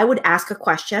 so I would ask a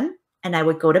question and I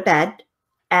would go to bed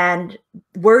and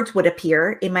words would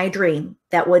appear in my dream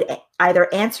that would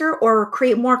either answer or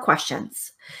create more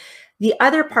questions. The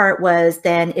other part was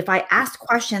then if I asked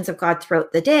questions of God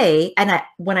throughout the day, and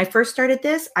when I first started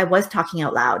this, I was talking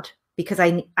out loud because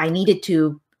I needed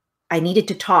to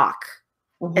talk.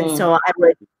 And so I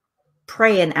would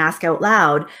pray and ask out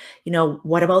loud, you know,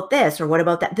 what about this or what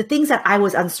about that? The things that I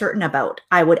was uncertain about,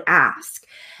 I would ask.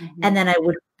 And then I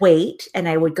would wait and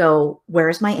I would go,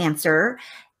 where's my answer?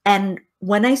 And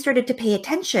when I started to pay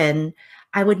attention,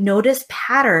 I would notice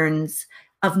patterns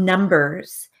of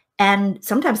numbers and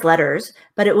sometimes letters,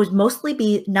 but it would mostly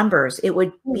be numbers. It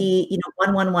would be, you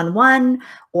know, 1111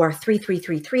 or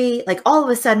 3333. Like all of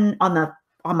a sudden on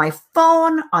my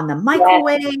phone, on the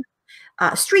microwave,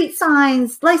 street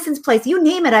signs, license plates, you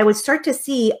name it. I would start to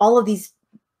see all of these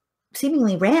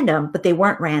seemingly random, but they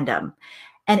weren't random.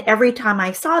 And every time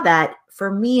I saw that,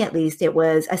 for me at least, it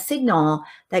was a signal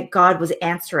that God was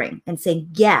answering and saying,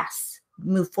 yes,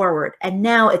 move forward. And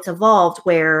now it's evolved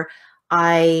where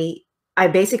I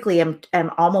basically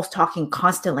am almost talking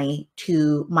constantly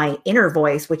to my inner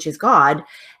voice, which is God,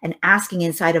 and asking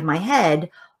inside of my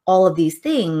head all of these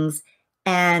things.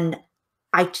 And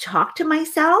I talk to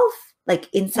myself like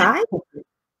inside, but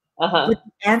the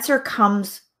answer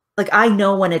comes, like I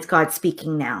know when it's God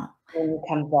speaking now. When it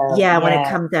comes out. Yeah, when it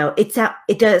comes out.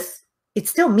 It's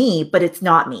still me, but it's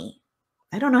not me.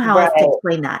 I don't know how else to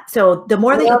explain that. So the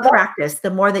more that you practice, the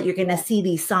more that you're going to see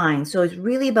these signs. So it's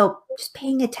really about just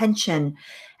paying attention.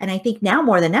 And I think now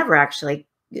more than ever, actually,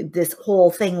 this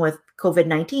whole thing with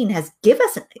COVID-19 has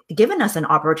given us an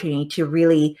opportunity to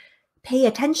really pay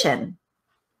attention.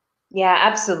 Yeah,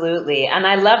 absolutely. And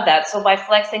I love that. So by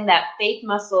flexing that faith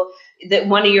muscle, that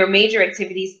one of your major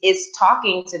activities is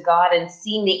talking to God and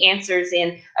seeing the answers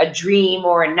in a dream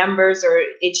or in numbers, or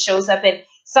it shows up in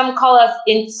some call it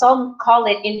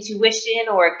intuition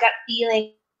or a gut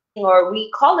feeling, or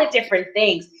we call it different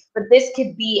things. But this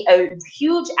could be a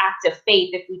huge act of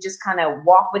faith if we just kind of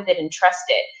walk with it and trust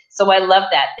it. So I love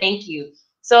that. Thank you.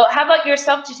 So how about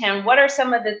yourself, Jitan? What are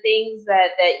some of the things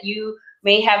that you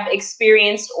may have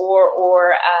experienced,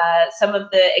 or some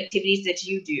of the activities that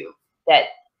you do that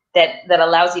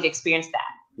allows you to experience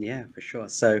that? Yeah, for sure.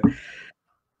 So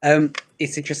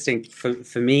it's interesting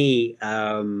for me.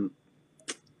 I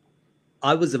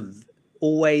was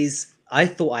I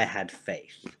thought I had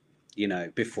faith,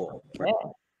 before. Right?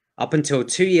 Yeah. Up until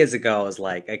 2 years ago, I was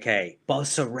like, okay, but I was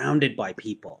surrounded by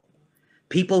people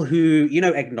who,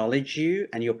 acknowledge you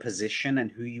and your position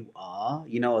and who you are.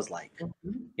 I was like,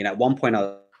 at one point I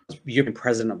was European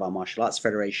president of our martial arts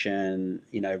federation,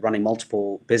 running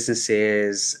multiple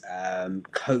businesses,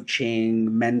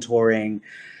 coaching, mentoring.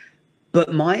 But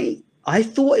I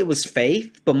thought it was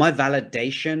faith, but my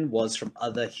validation was from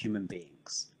other human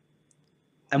beings.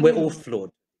 And we're all flawed,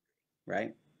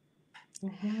 right?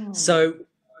 So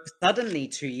suddenly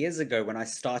 2 years ago, when I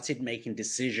started making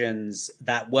decisions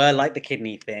that were like the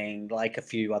kidney thing, like a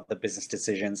few other business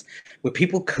decisions, where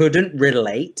people couldn't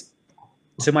relate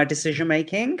to my decision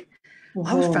making,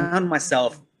 I found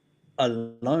myself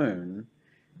alone.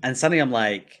 And suddenly I'm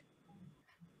like,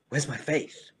 where's my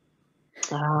faith?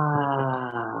 And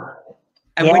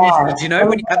when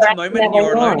you have that moment and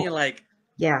you're alone, you're like,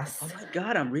 yes, oh my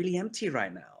God, I'm really empty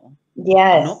right now.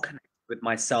 Yes. I'm not connected with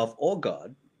myself or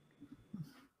God.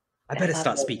 I better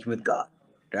start speaking with God,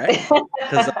 right?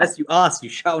 Because unless you ask, you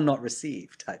shall not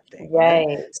receive type thing.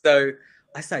 Right. So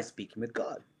I started speaking with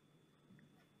God.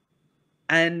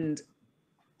 And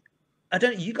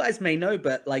you guys may know,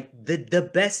 but like the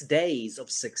best days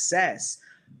of success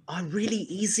are really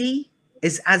easy.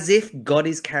 It's as if God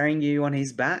is carrying you on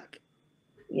his back.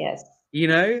 Yes.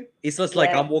 It's just like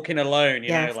I'm walking alone,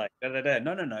 Yes. like da, da, da.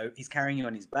 No. He's carrying you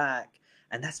on his back.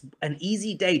 And that's an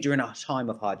easy day during a time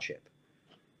of hardship.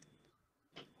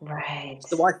 Right.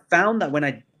 So I found that when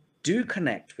I do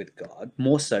connect with God,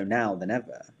 more so now than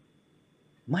ever,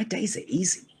 my days are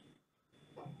easy.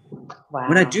 Wow.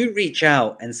 When I do reach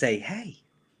out and say, hey,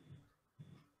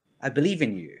 I believe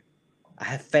in you, I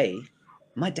have faith,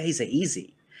 my days are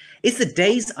easy. It's the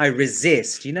days I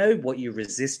resist. What you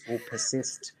resist will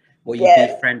persist. What you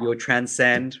befriend, you'll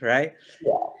transcend, right?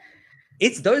 Yeah.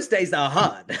 It's those days that are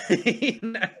hard.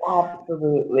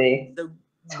 Absolutely. So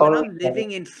when I'm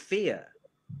living in fear,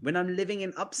 when I'm living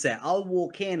in upset, I'll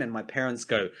walk in and my parents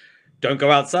go, don't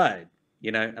go outside,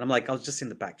 and I'm like, I was just in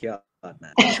the backyard,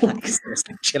 man.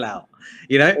 Chill out,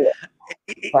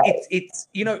 It's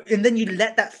and then you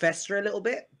let that fester a little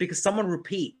bit because someone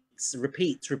repeats,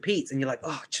 and you're like,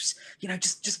 oh,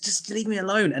 just leave me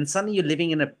alone. And suddenly you're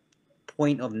living in a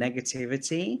point of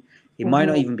negativity. It might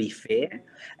not even be fear.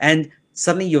 And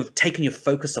suddenly you've taken your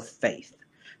focus off faith.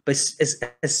 But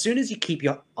as soon as you keep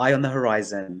your eye on the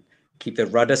horizon, keep the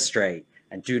rudder straight,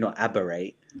 and do not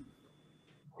aberrate,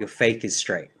 your faith is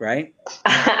straight, right?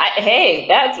 Hey,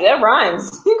 that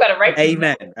rhymes. You got to write.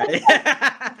 Amen, right?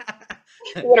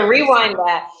 You got to rewind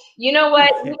that. You know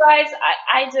what, you guys,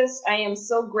 I am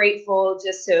so grateful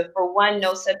just for one,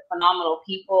 know such phenomenal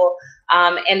people.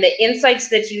 And the insights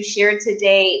that you shared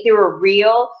today, they were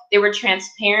real. They were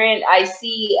transparent. I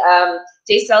see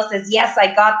J-Cell says, yes,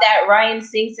 I got that. Ryan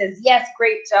Singh says, yes,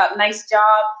 great job. Nice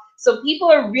job. So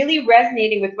people are really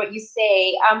resonating with what you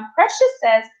say. Precious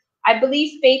says, I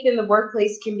believe faith in the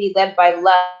workplace can be led by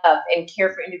love and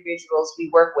care for individuals we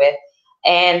work with,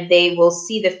 and they will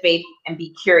see the faith and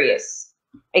be curious.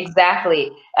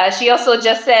 Exactly. She also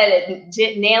just said,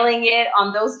 nailing it.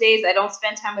 On those days I don't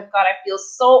spend time with God, I feel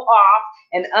so off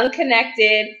and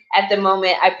unconnected at the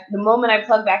moment. The moment I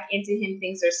plug back into him,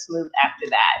 things are smooth after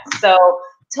that. So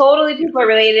totally people are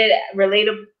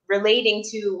relating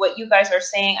to what you guys are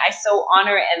saying. I so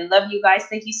honor and love you guys.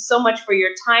 Thank you so much for your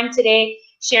time today,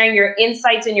 sharing your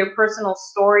insights and your personal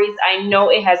stories. I know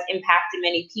it has impacted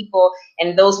many people,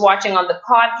 and those watching on the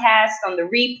podcast, on the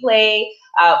replay,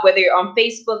 whether you're on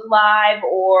Facebook Live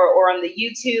or on the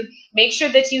YouTube, make sure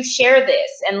that you share this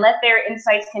and let their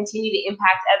insights continue to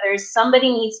impact others.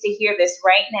 Somebody needs to hear this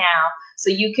right now, so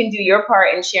you can do your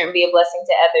part and share and be a blessing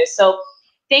to others. So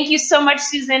Thank you so much,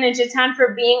 Susan and Jatan,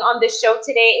 for being on the show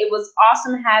today. It was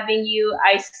awesome having you.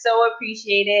 I so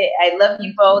appreciate it. I love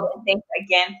you both. And thanks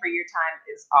again for your time.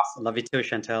 It's awesome. Love you too,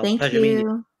 Chantel. Thank Pleasure meeting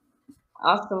you.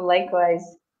 Awesome. Likewise.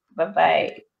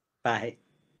 Bye-bye. Bye.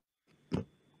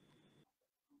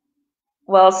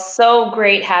 Well, so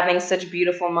great having such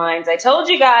beautiful minds. I told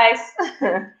you guys.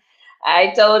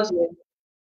 I told you.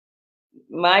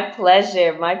 My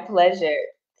pleasure. My pleasure.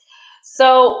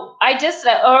 So I just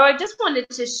wanted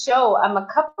to show a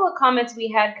couple of comments we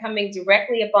had coming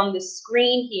directly up on the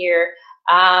screen here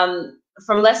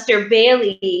from Lester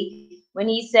Bailey when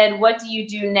he said, "What do you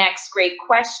do next?" Great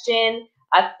question.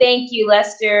 Thank you,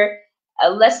 Lester.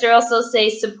 Lester also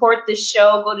says, support the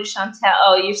show. Go to Chantel.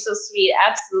 Oh, you're so sweet.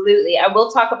 Absolutely. I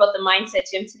will talk about the Mindset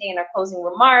Gym today in our closing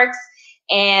remarks,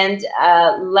 and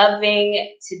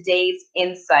loving today's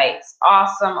insights.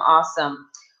 Awesome, awesome.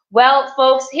 Well,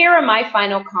 folks, here are my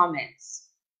final comments.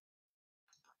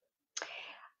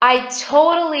 I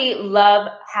totally love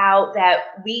how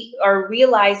that we are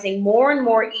realizing more and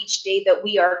more each day that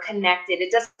we are connected.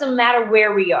 It doesn't matter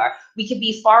where we are. We could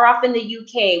be far off in the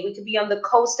UK. We could be on the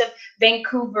coast of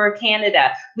Vancouver,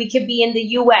 Canada. We could be in the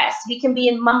US. We can be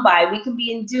in Mumbai. We can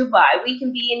be in Dubai. We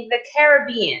can be in the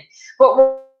Caribbean. But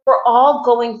we're all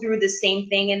going through the same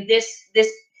thing. And this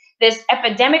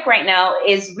epidemic right now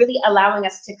is really allowing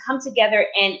us to come together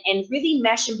and really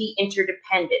mesh and be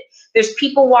interdependent. There's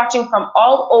people watching from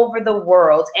all over the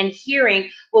world and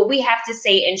hearing what we have to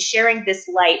say and sharing this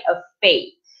light of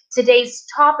faith. Today's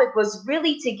topic was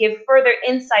really to give further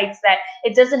insights that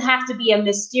it doesn't have to be a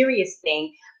mysterious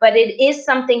thing, but it is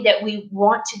something that we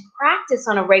want to practice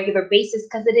on a regular basis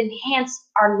because it enhances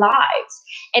our lives.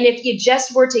 And if you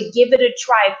just were to give it a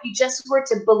try, if you just were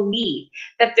to believe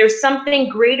that there's something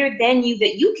greater than you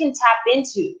that you can tap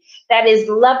into, that is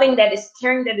loving, that is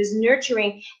caring, that is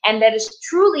nurturing, and that is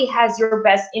truly has your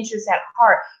best interests at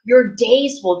heart, your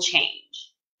days will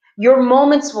change. Your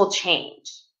moments will change,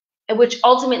 which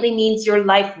ultimately means your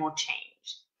life will change.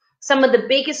 Some of the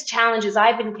biggest challenges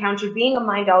I've encountered being a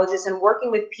mindologist and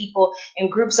working with people in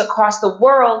groups across the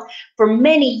world for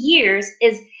many years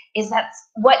is that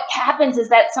what happens is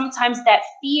that sometimes that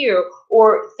fear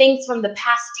or things from the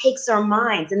past takes our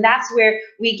minds, and that's where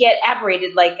we get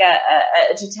aberrated, like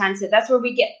Jatan said. That's where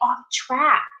we get off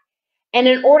track. And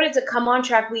in order to come on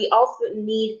track, we also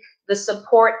need the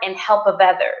support and help of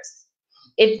others.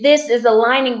 If this is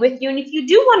aligning with you, and if you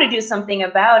do want to do something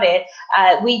about it,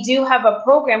 we do have a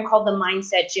program called the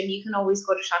Mindset Gym. You can always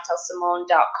go to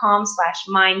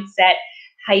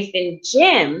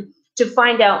chantelsimone.com/mindset-gym to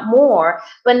find out more.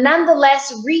 But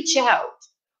nonetheless, reach out.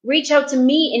 Reach out to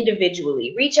me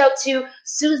individually. Reach out to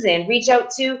Susan. Reach out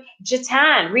to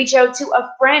Jatan. Reach out to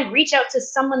a friend. Reach out to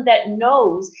someone that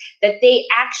knows that they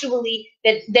actually,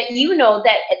 that you know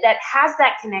that has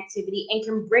that connectivity and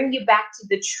can bring you back to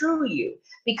the true you.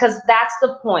 Because that's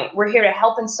the point. We're here to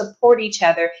help and support each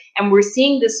other. And we're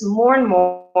seeing this more and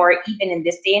more, even in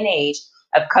this day and age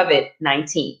of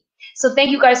COVID-19. So thank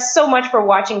you guys so much for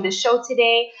watching the show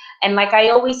today. And like I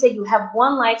always say, you have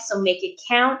one life, so make it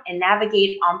count and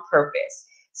navigate on purpose.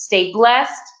 Stay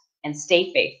blessed and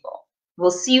stay faithful. We'll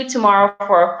see you tomorrow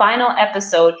for our final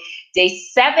episode, day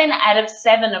 7 out of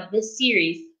 7 of this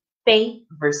series, Faith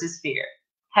versus Fear.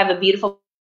 Have a beautiful,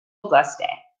 blessed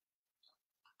day.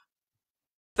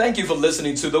 Thank you for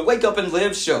listening to the Wake Up and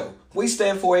Live show. We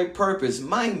stand for a purpose,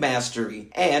 mind mastery,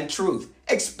 and truth.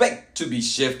 Expect to be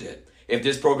shifted. If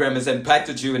this program has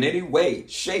impacted you in any way,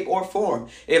 shape, or form,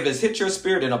 if it's hit your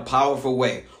spirit in a powerful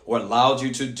way, or allowed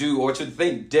you to do or to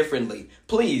think differently,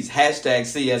 please hashtag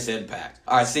CS Impact.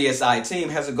 Our CSI team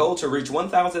has a goal to reach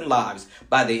 1,000 lives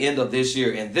by the end of this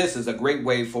year, and this is a great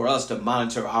way for us to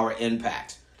monitor our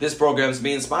impact. This program is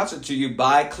being sponsored to you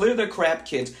by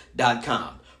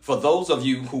ClearTheCrapKit.com. For those of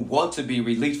you who want to be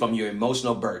released from your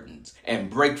emotional burdens and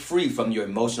break free from your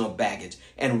emotional baggage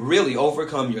and really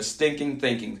overcome your stinking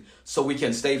thinking so we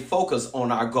can stay focused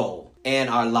on our goal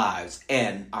and our lives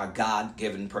and our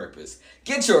God-given purpose.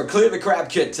 Get your Clear the Crap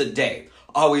Kit today.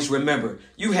 Always remember,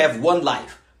 you have one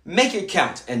life. Make it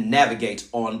count and navigate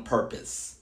on purpose.